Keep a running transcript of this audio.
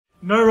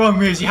No wrong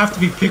moves, you have to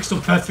be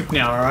pixel perfect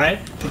now, alright?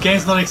 The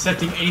game's not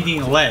accepting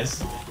anything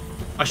less.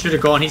 I should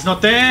have gone, he's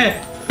not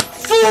there!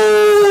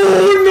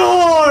 Oh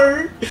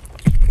no!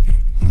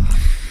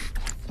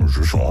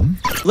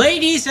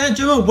 Ladies and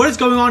gentlemen, what is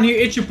going on here?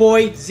 It's your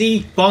boy,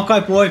 Z,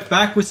 Bankai Boy,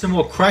 back with some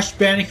more Crash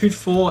Bandicoot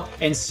 4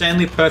 N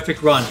Sanely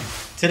Perfect Run.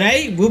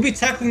 Today, we'll be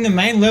tackling the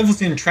main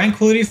levels in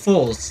Tranquillity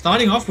Falls,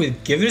 starting off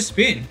with Give It a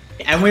Spin.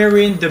 And we're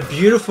in the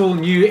beautiful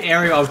new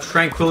area of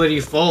Tranquillity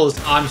Falls.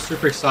 I'm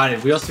super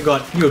excited. We also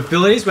got new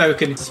abilities where we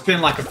can spin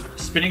like a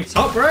spinning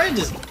top, bro.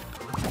 Just...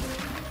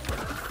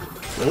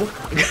 Oh.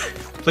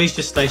 Please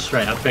just stay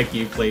straight, I beg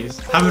you, please.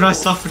 Haven't I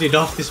suffered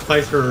enough this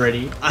playthrough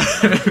already?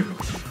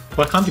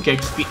 Why can't the game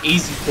just be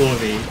easy for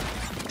me?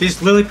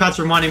 These lily pads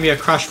reminding me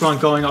of Crash Run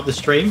going up the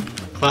stream.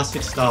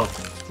 Classic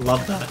stuff.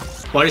 Love that.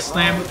 Body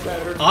slam.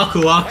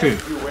 Aku Aku.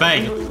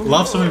 Bang.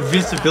 Love some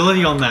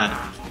invincibility on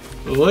that.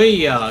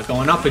 Oi,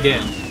 going up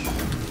again.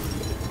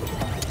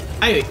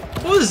 Hey,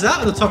 what was that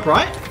at the top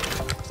right?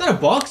 Is that a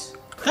box?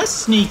 That's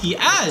sneaky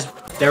as.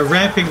 They're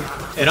ramping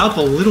it up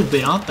a little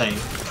bit, aren't they?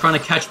 Trying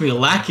to catch me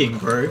lacking,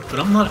 bro. But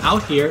I'm not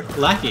out here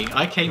lacking.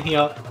 I came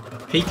here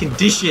peak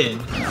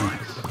condition.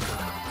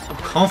 I'm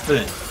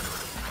confident.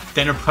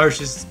 Then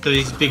approaches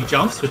these big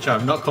jumps, which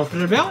I'm not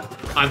confident about.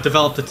 I've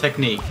developed a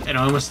technique, and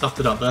I almost stuffed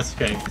it up, but that's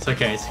okay. It's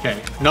okay, it's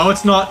okay. No,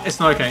 it's not. It's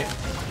not okay.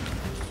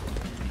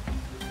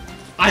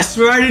 I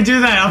swear I didn't do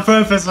that on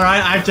purpose,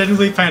 alright? I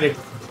genuinely panicked.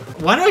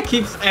 Why do I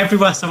keep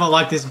everywhere someone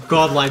like this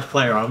godlike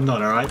player? I'm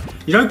not, alright?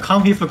 You don't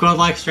come here for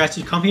godlike strats,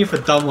 you come here for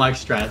dumb-like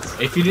strats.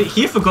 If you're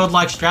here for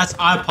godlike strats,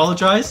 I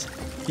apologize.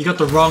 You got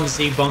the wrong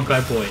Z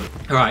Bankai Boy.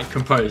 Alright,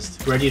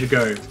 composed. Ready to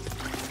go.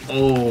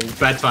 Oh,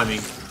 bad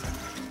timing.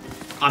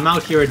 I'm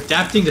out here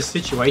adapting to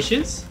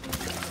situations.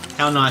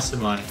 How nice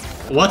am I?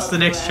 What's the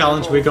next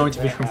challenge we're going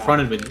to be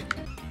confronted with?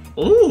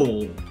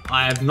 Oh,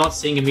 I am not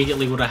seeing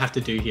immediately what I have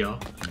to do here.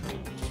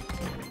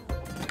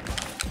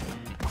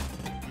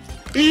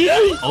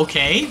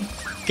 Okay,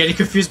 getting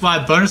confused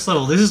by a bonus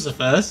level. This is the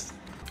first.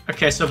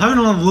 Okay, so I'm having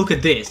a look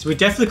at this. We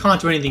definitely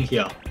can't do anything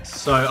here.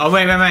 So, oh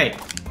wait.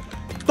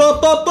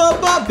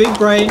 Big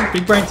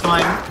brain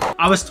time.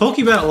 I was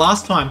talking about it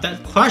last time.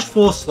 That Crash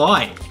 4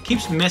 slide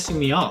keeps messing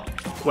me up.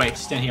 Wait,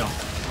 stand here.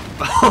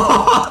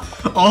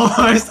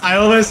 I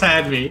almost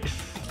had me.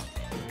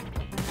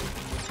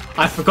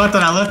 I forgot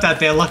that I left that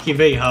there. Lucky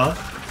me, huh?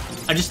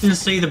 I just didn't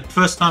see the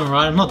first time,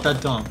 right? I'm not that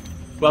dumb.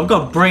 Well, I've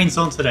got brains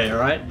on today,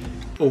 alright?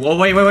 Oh,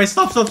 wait,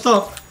 stop.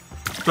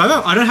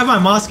 I don't have my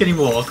mask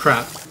anymore, oh,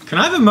 crap. Can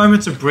I have a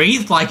moment to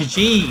breathe? Like,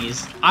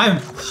 jeez. I am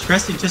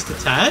stressing just a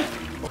tad.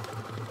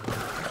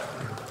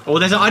 Oh,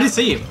 I didn't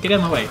see him. Get out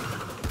of my way.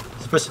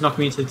 You're supposed to knock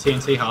me into the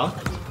TNT, huh?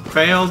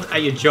 Failed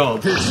at your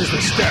job. Here's the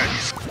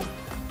missteps.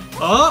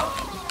 Oh!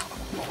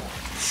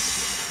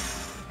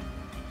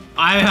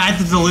 I had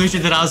the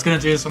delusion that I was going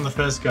to do this on the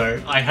first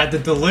go. I had the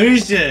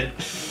delusion.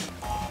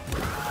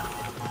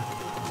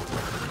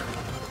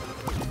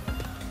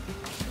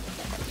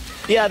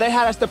 Yeah, they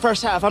had us the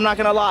first half, I'm not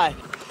gonna lie.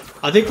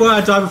 I think why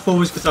I died before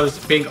was because I was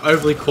being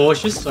overly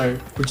cautious, so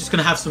we're just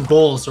gonna have some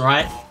balls,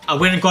 alright? I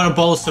went and got a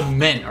bowl of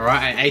cement,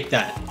 alright? I ate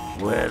that.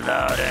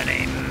 Without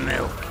any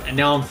milk. And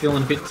now I'm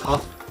feeling a bit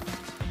tough.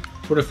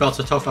 Would have felt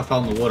so tough if I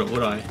fell in the water,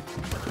 would I?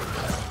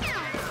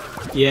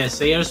 Yeah,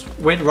 see, I just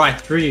went right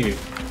through you.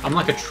 I'm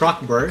like a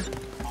truck, bro.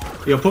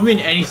 You'll put me in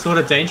any sort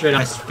of danger and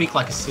I speak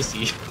like a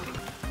sissy.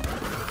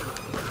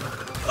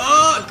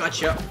 Oh,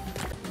 gotcha.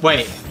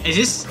 Wait, is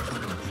this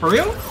for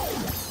real?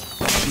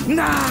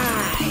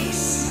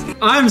 Nice!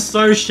 I'm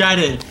so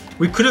shattered.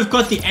 We could have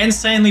got the N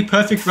Sanely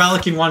Perfect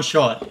Relic in one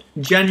shot.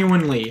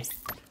 Genuinely.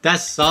 That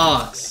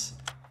sucks.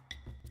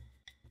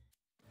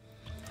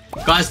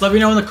 Guys, let me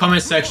know in the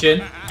comment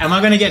section. Am I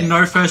going to get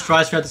no first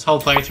tries throughout this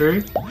whole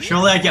playthrough?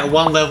 Surely I get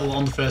one level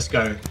on the first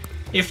go.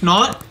 If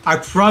not, I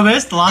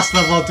promise the last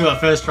level I'll do it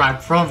first try. I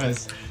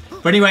promise.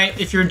 But anyway,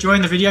 if you're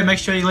enjoying the video, make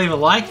sure you leave a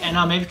like and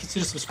maybe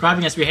consider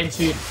subscribing as we head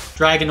to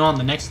Dragon On,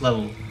 the next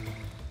level.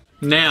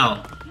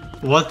 Now,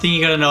 one thing you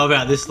gotta know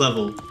about this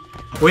level.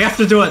 We have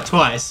to do it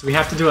twice. We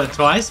have to do it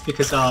twice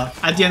because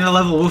at the end of the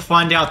level, we'll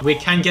find out we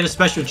can get a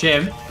special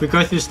gem. We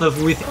go through this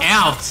level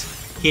without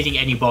hitting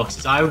any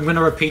boxes. I'm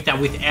gonna repeat that,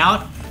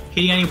 without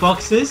hitting any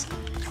boxes.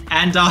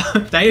 And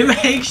they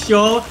make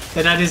sure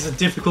that that is a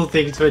difficult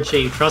thing to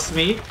achieve. Trust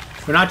me,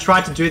 when I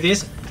tried to do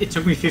this, it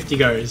took me 50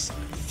 goes.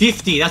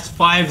 50, that's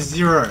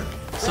 5-0.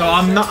 So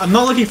I'm not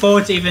looking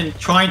forward to even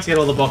trying to get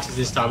all the boxes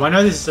this time. I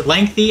know this is a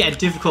lengthy and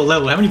difficult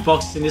level. How many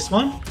boxes in this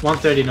one?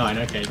 139,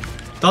 okay.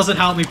 Doesn't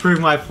help me prove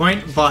my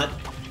point, but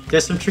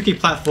there's some tricky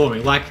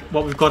platforming, like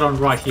what we've got on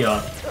right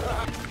here.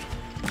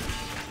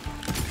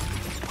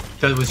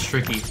 That was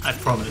tricky, I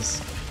promise.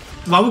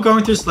 While we're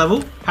going through this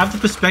level, have the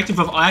perspective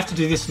of I have to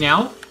do this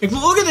now.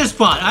 Look at this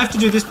part! I have to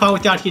do this part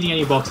without hitting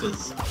any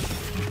boxes.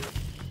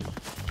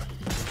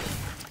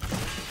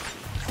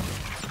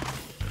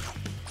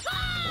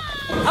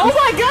 Oh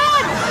my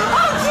god!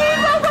 Oh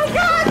jeez, oh my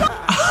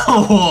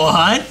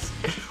god!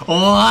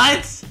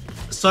 What?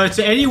 So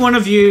to any one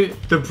of you,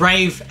 the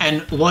brave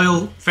and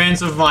loyal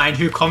fans of mine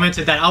who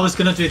commented that I was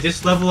going to do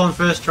this level on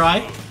first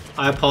try,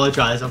 I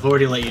apologize. I've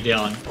already let you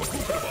down.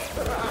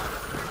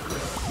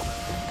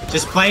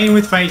 Just playing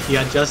with fate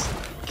here. Just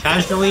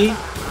casually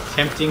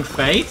tempting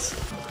fate.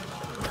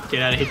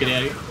 Get out of here, get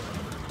out of here.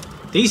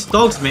 These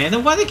dogs,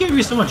 man, why are they giving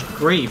me so much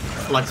grief?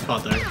 I like this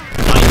part, though.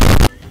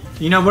 Like,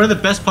 you know, one of the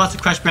best parts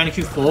of Crash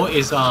Bandicoot 4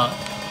 is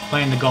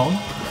playing the gong.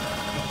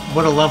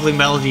 What a lovely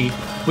melody.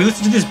 We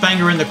listen to this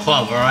banger in the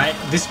club, alright?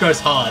 This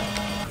goes hard.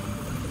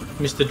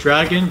 Mr.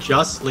 Dragon,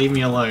 just leave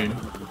me alone.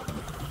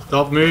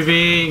 Stop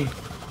moving.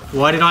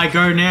 Why did I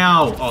go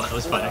now? Oh, that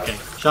was fine. Okay,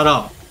 shut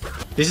up.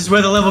 This is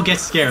where the level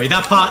gets scary.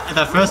 That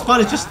first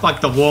part is just like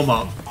the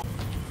warm-up.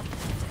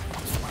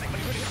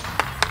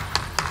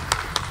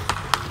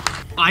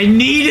 I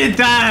needed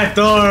that,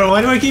 though.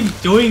 Why do I keep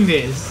doing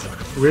this?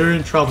 We're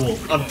in trouble.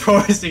 I'm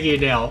promising you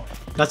now.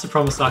 That's a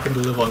promise I can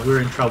deliver.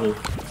 We're in trouble.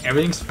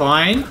 Everything's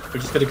fine.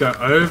 We're just gonna go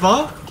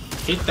over,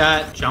 hit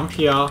that, jump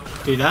here,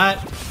 do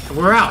that, and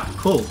we're out.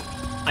 Cool.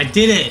 I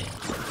did it.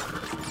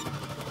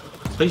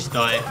 Please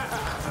die.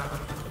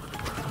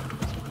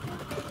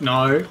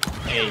 No.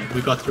 Hey,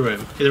 we got through it.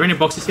 Is there any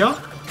boxes here?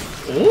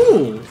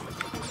 Ooh.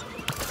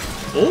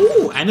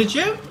 Ooh, and a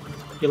gem?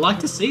 You like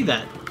to see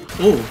that.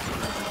 Ooh.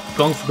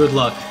 Gong for good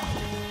luck.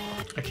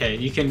 Okay,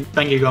 you can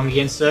bang your gong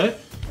again, sir.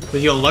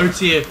 With your low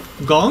tier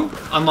gong,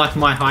 unlike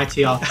my high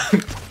tier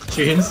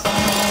tunes.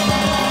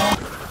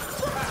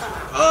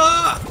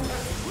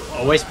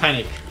 Always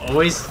panic.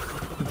 Always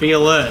be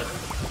alert.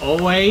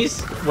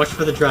 Always watch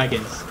for the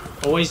dragons.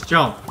 Always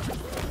jump.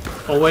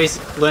 Always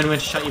learn when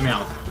to shut your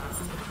mouth.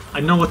 I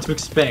know what to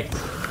expect.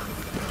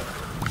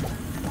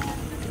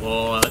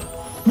 What?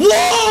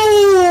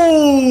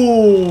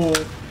 Whoa!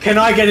 Can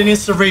I get an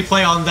instant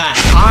replay on that?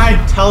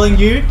 I'm telling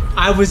you,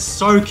 I was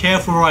so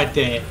careful right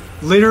there.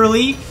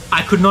 Literally,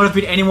 I could not have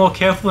been any more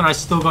careful and I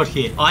still got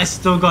hit. I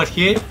still got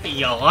hit.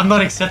 Yo, I'm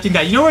not accepting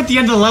that. You know what, at the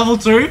end of level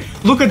 2?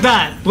 Look at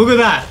that. Look at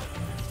that.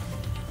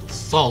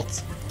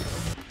 Salt.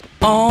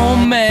 Oh,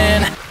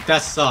 man.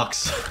 That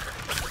sucks.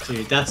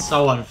 Dude, that's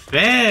so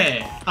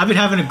unfair. I've been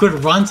having a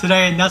good run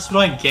today and that's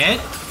what I get.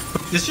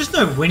 There's just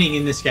no winning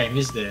in this game,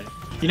 is there?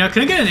 You know,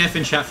 can I get an F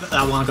in chat for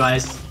that one,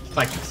 guys?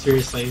 Like,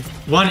 seriously.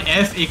 1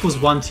 F equals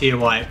 1 tier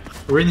wipe.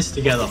 We're in this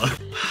together.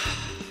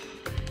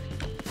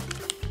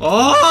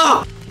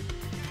 Oh!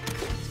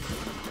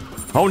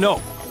 Oh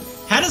no.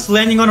 How does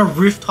landing on a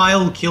roof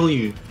tile kill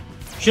you?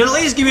 Should at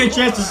least give me a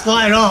chance to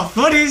slide off.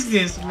 What is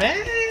this,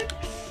 man?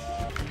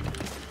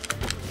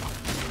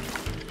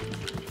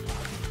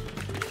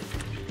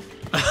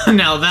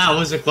 Now that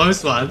was a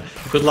close one.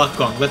 Good luck,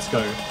 Gong. Let's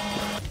go.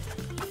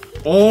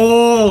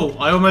 Oh,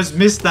 I almost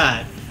missed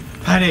that.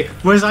 Panic.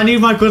 I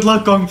need my good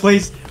luck gong,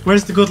 please.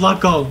 Where's the good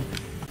luck gong?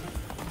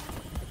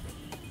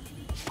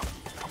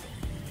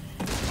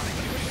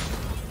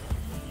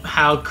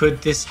 How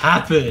could this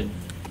happen?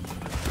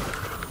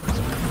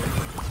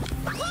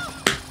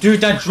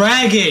 Dude, that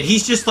dragon.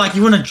 He's just like,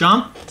 you want to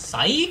jump?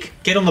 Psych?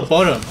 Get on the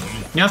bottom.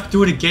 You have to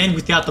do it again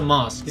without the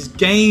mask. This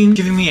game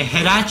giving me a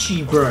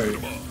headache, bro.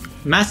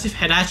 Massive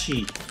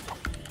headache.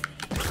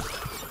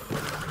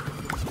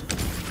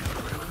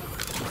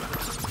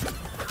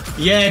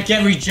 Yeah,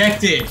 get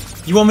rejected.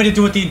 You want me to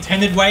do it the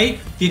intended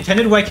way? The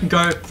intended way can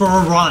go for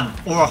a run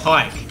or a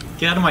hike.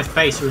 Get out of my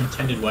face, your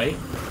intended way.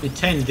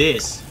 Intend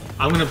this.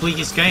 I'm gonna bleak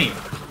this game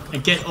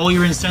and get all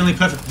your insanely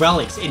perfect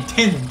relics.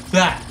 Intend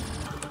that.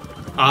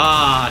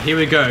 Ah, here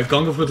we go.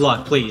 Gong of good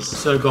luck, please.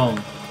 So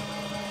Gong.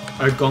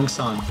 Oh,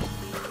 Gong-san.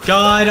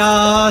 Guide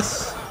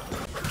us.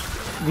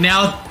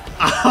 Now,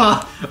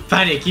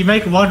 panic. You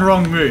make one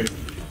wrong move.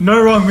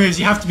 No wrong moves.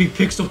 You have to be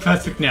pixel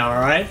perfect now,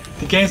 alright?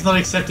 The game's not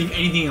accepting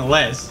anything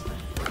less.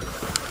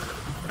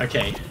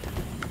 Okay.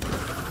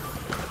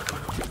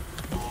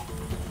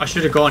 I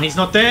should have gone. He's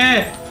not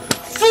there.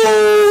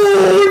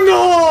 Oh,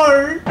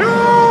 no!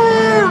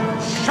 You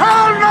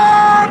shall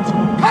not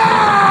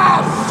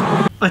pass!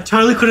 I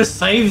totally could have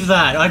saved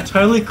that. I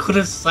totally could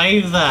have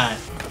saved that.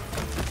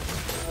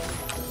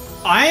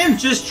 I am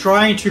just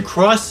trying to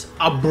cross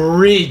a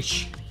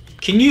bridge.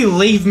 Can you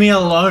leave me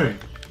alone?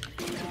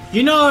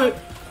 You know,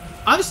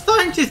 I'm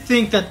starting to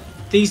think that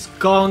these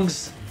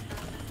gongs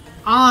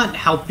aren't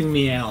helping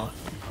me out.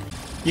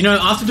 You know,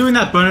 after doing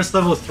that bonus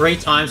level 3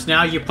 times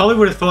now, you probably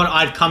would have thought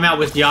I'd come out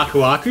with the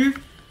Aku Aku.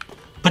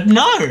 But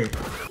no!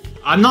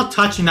 I'm not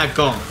touching that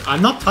gong.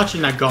 I'm not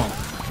touching that gong.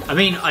 I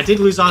mean, I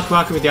did lose Aku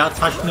Aku without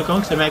touching the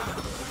gong, so maybe...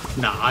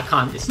 No, I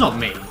can't. It's not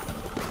me.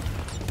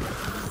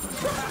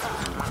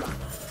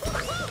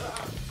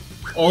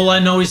 All I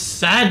know is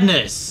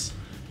sadness.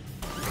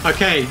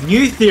 Okay,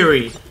 new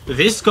theory.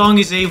 This gong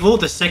is evil,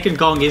 the second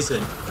gong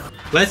isn't.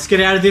 Let's get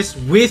out of this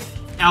with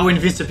our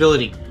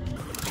invincibility.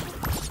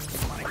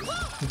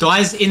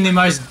 Dies in the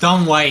most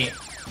dumb way.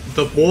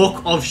 The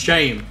walk of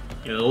shame.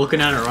 You're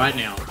looking at it right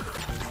now.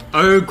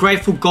 Oh,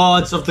 grateful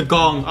gods of the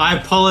gong, I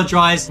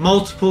apologize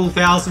multiple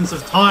thousands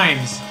of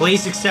times.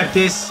 Please accept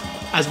this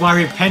as my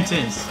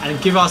repentance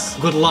and give us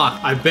good luck,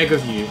 I beg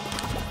of you.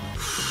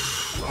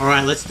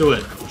 Alright, let's do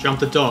it. Jump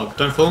the dog.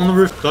 Don't fall on the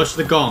roof. Dodge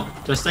the gong.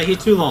 Don't stay here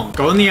too long.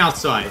 Go on the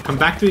outside. Come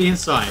back to the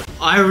inside.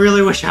 I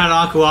really wish I had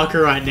Aku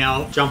Aku right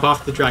now. Jump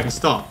after the dragon.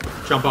 Stop.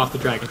 jump off the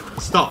dragon.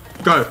 Stop.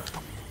 Go.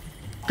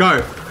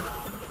 Go.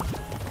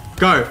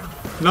 Go.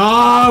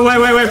 No,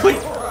 wait,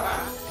 please.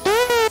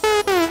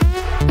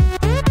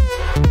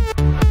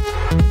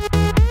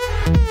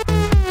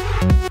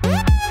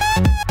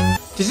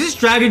 Does this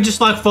dragon just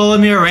like follow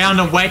me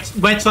around and wait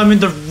till I'm in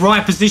the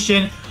right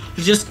position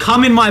to just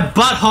come in my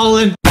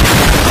butthole and...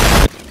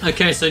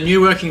 Okay, so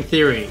new working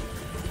theory.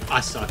 I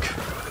suck.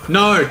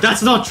 No,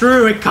 that's not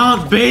true. It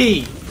can't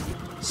be.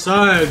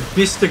 So,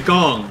 Mr.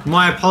 Gong,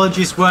 my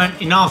apologies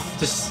weren't enough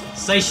to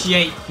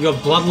satiate your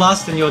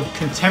bloodlust and your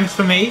contempt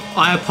for me.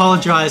 I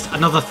apologize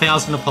another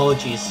 1,000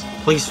 apologies.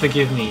 Please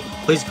forgive me.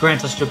 Please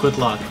grant us your good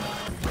luck.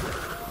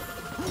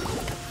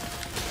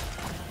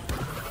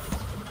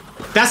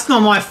 That's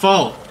not my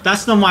fault.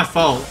 That's not my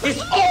fault.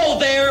 It's all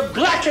there,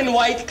 black and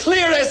white,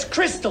 clear as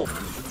crystal.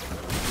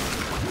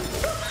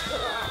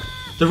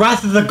 The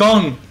Wrath of the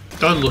Gong.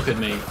 Don't look at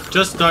me.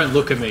 Just don't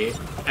look at me.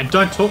 And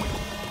don't talk.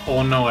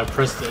 Oh no, I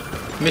pressed it.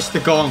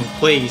 Mr. Gong,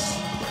 please.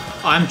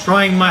 I'm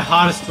trying my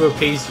hardest to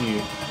appease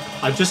you.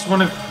 I just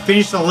want to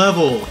finish the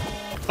level.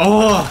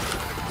 Oh,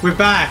 we're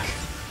back.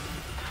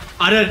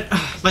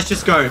 Let's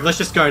just go. Let's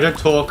just go. Don't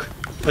talk.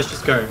 Let's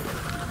just go.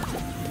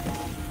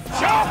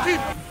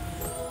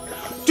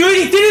 Dude,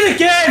 he did it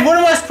again! What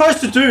am I supposed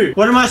to do?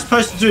 What am I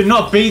supposed to do?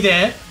 Not be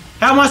there?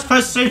 How am I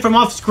supposed to see from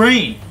off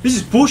screen? This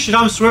is bullshit.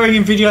 I'm swearing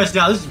in videos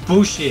now. This is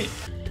bullshit.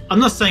 I'm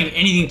not saying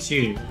anything to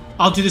you.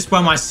 I'll do this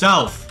by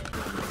myself.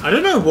 I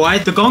don't know why.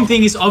 The gong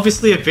thing is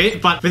obviously a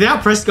bit, but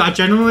without Prescott, I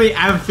generally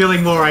am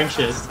feeling more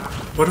anxious.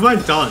 What have I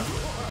done?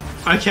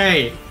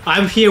 Okay,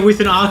 I'm here with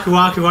an Aku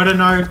Aku. I don't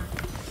know.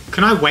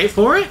 Can I wait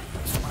for it?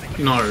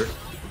 No.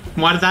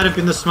 Might that have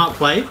been the smart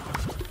play?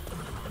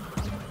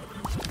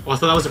 Oh, I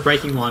thought that was a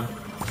breaking one.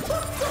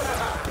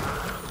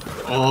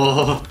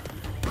 Oh,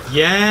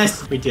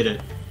 yes, we did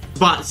it.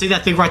 But see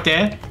that thing right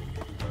there?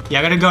 Yeah,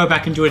 I gotta go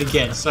back and do it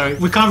again. So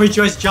we can't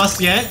rejoice just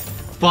yet,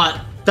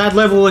 but that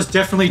level was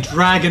definitely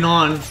dragging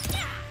on,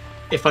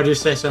 if I do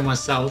say so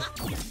myself.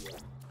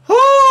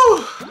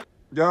 Woo!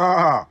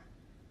 Yeah,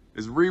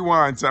 it's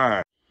rewind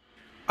time.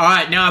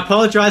 Alright, now I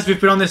apologize, we've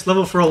been on this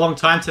level for a long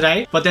time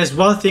today, but there's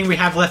one thing we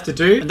have left to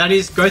do, and that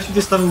is go through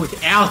this level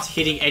without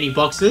hitting any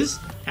boxes.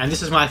 And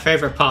this is my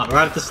favorite part,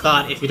 right at the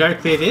start. If you don't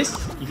clear this,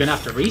 you're gonna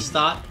have to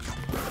restart.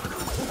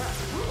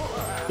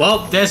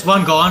 Well, there's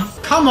one gone.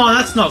 Come on,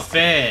 that's not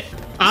fair.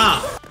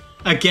 Ah,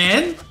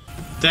 again?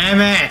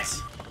 Damn it.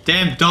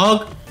 Damn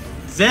dog.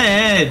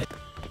 Zed.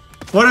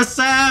 What a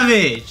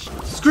savage.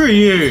 Screw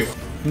you.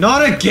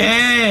 Not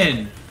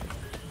again.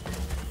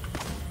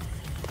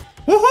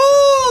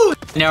 Woohoo!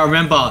 Now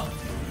remember,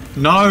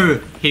 no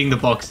hitting the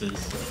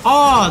boxes.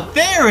 Oh,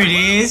 there it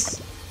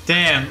is.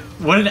 Damn,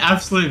 what an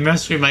absolute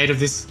mess we made of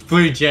this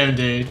blue gem,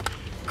 dude.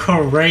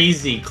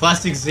 Crazy.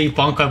 Classic Z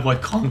Bonko Boy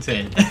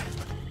content.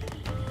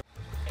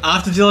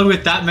 After dealing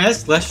with that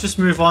mess, let's just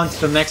move on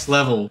to the next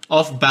level.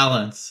 Off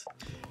balance.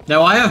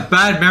 Now, I have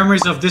bad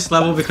memories of this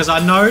level because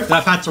I know that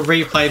I've had to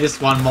replay this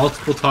one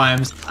multiple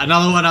times.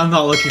 Another one I'm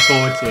not looking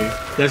forward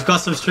to. They've got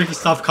some tricky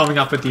stuff coming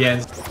up at the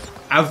end.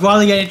 I'd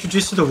rather get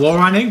introduced to the wall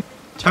running.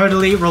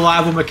 Totally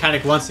reliable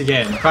mechanic once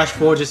again. Crash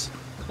 4 just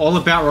all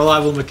about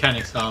reliable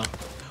mechanics, huh?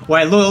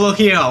 Wait, look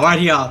here, right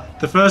here.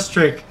 The first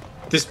trick.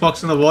 This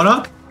box in the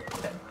water.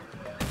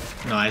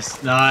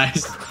 Nice,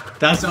 nice.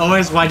 That's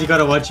always one you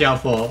gotta watch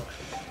out for.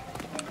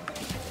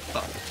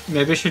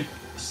 Maybe I should,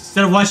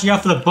 instead of watching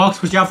out for the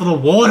box, watch out for the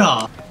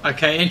water.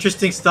 Okay,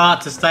 interesting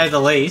start to say the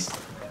least.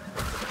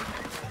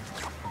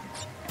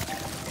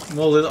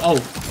 More little, oh.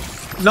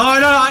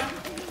 No.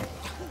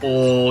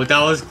 Oh,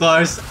 that was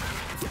close.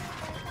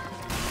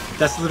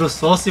 That's a little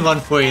saucy one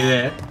for you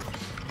there.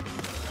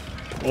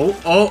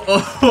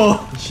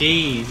 Oh.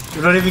 Jeez.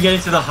 We're not even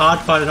getting to the hard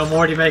part and I'm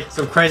already making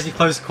some crazy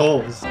close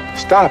calls.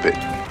 Stop it.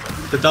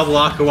 The double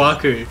Aku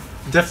Aku.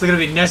 Definitely gonna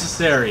be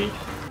necessary.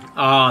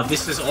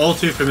 This is all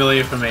too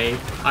familiar for me.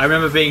 I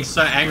remember being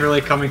so angrily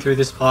coming through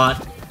this part.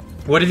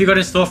 What have you got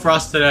in store for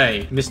us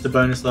today, Mr.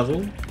 Bonus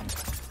Level?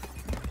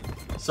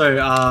 So,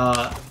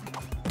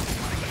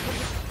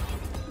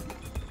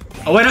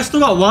 oh wait, I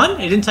still got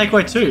one? It didn't take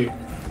away two.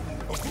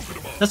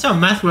 That's how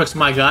math works,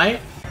 my guy.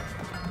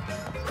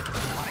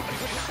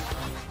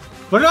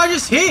 What did I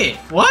just hit?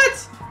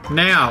 What?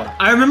 Now,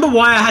 I remember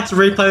why I had to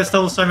replay this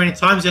level so many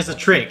times. There's a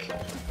trick.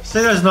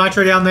 See there's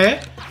nitro down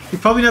there? You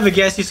probably never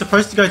guessed you're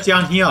supposed to go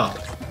down here.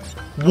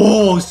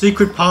 Whoa,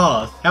 secret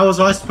path. How was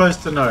I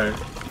supposed to know?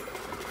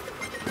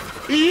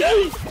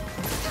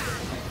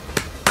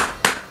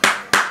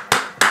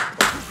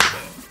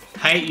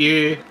 Hate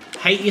you.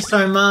 Hate you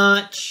so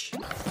much.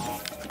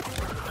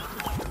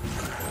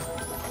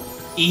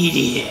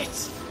 Idiot.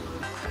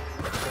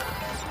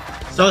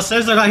 So it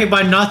says I got hit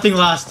by nothing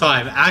last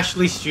time.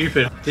 Actually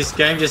stupid. This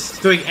game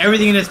just doing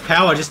everything in its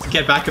power just to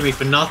get back at me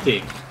for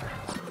nothing.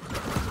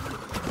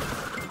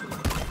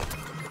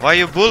 Why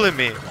you bullying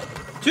me?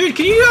 Dude,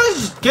 can you guys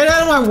just get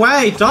out of my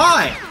way?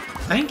 Die!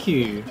 Thank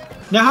you.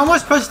 Now, how am I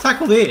supposed to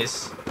tackle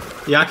this?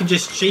 Yeah, I can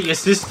just cheat your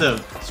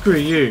system. Screw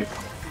you.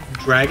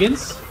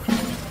 Dragons?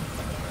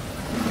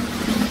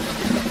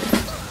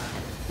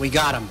 We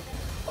got him.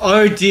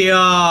 Oh dear.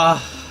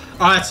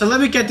 Alright, so let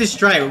me get this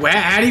straight.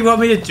 How do you want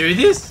me to do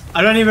this?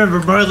 I don't even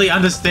remotely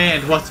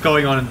understand what's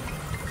going on.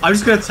 I'm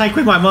just gonna take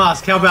with my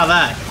mask. How about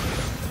that?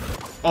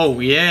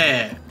 Oh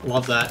yeah.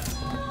 Love that.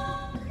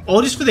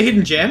 All just for the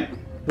hidden gem?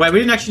 Wait, we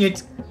didn't actually need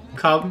to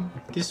come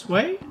this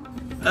way?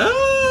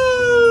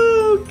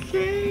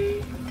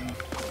 Okay.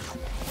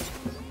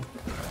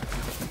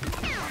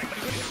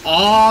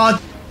 Oh,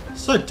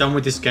 so done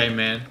with this game,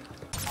 man.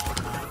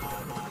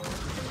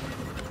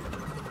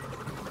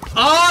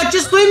 Oh,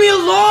 just leave me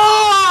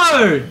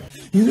alone!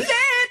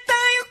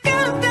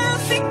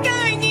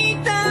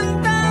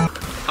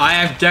 I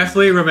am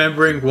definitely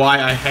remembering why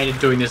I hated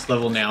doing this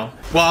level now.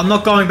 Well, I'm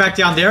not going back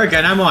down there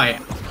again, am I?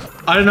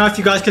 I don't know if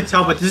you guys can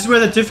tell, but this is where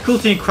the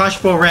difficulty in Crash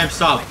 4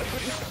 ramps up.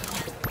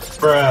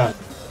 Bruh.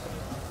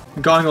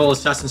 I'm going all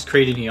Assassin's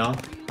Creed in here.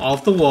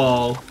 Off the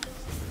wall.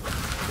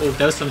 Oh,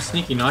 there's some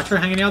sneaky nitro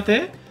hanging out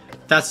there.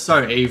 That's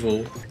so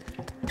evil.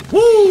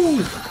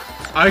 Woo!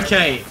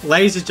 Okay,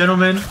 ladies and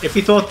gentlemen, if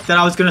you thought that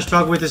I was going to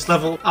struggle with this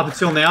level up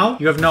until now,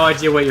 you have no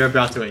idea what you're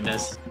about to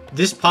witness.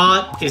 This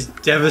part is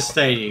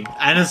devastating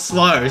and it's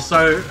slow,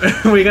 so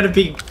we're going to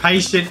be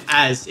patient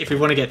as if we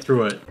want to get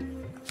through it.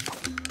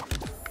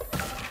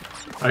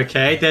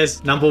 Okay,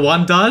 there's number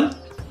 1 done.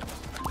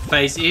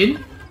 Phase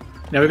in.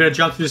 Now we're going to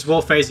jump through this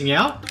wall facing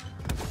out.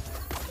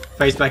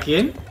 Phase back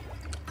in.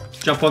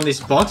 Jump on this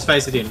box,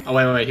 face it in. Oh,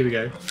 wait, here we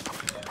go.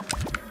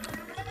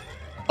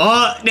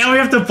 Oh, now we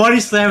have to body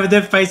slam and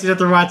then face it at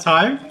the right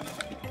time.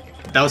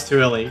 That was too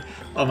early.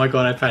 Oh my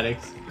god, I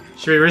panicked.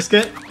 Should we risk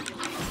it?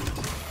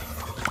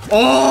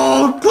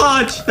 Oh,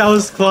 clutch! That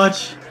was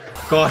clutch.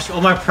 Gosh,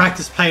 all my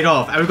practice paid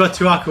off. And we've got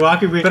 2 Aku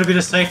Aku. We've got a bit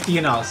of safety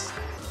in us.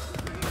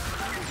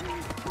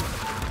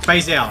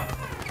 Phase out.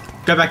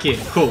 Go back in.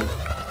 Cool.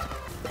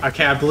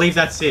 Okay, I believe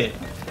that's it.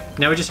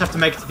 Now we just have to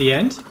make it to the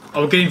end.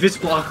 Oh, we're getting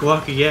invisible Aku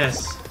Aku,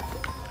 yes.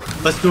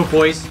 Let's do it,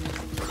 boys.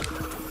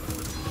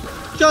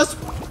 Just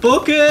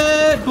book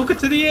it! Book it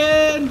to the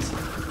end!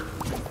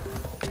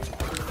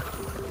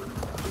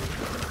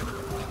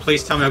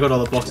 Please tell me I got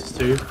all the boxes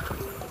too.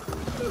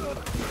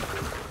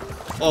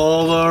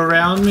 All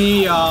around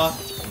me are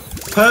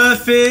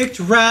perfect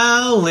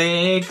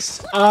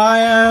relics. I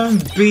am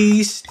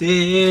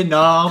beasting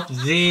up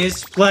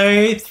this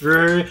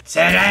playthrough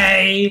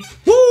today.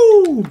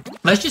 Woo!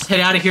 Let's just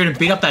head out of here and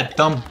beat up that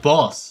dumb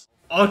boss.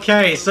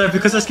 Okay, so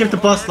because I skipped the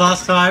boss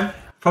last time,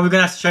 probably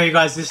gonna have to show you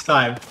guys this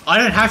time. I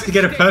don't have to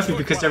get it perfect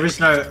because there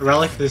is no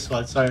relic for this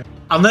one, so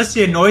unless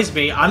he annoys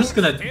me, I'm just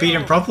gonna beat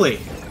him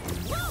properly.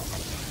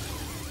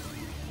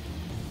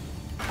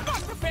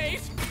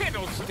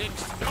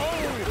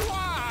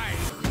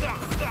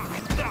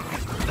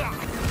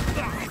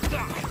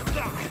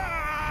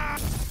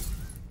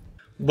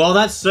 Well,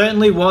 that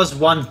certainly was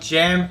one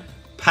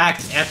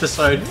jam-packed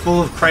episode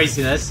full of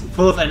craziness,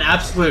 full of an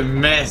absolute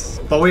mess.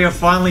 But we are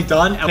finally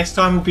done, and next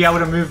time we'll be able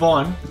to move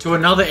on to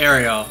another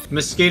area,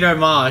 Mosquito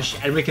Marsh,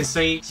 and we can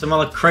see some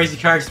other crazy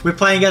characters we're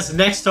playing against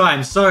next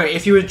time. So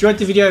if you enjoyed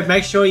the video,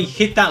 make sure you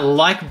hit that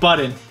like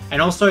button, and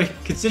also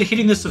consider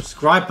hitting the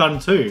subscribe button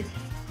too.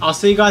 I'll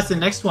see you guys in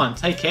the next one.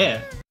 Take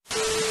care.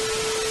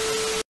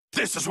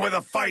 This is where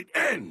the fight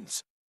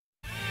ends.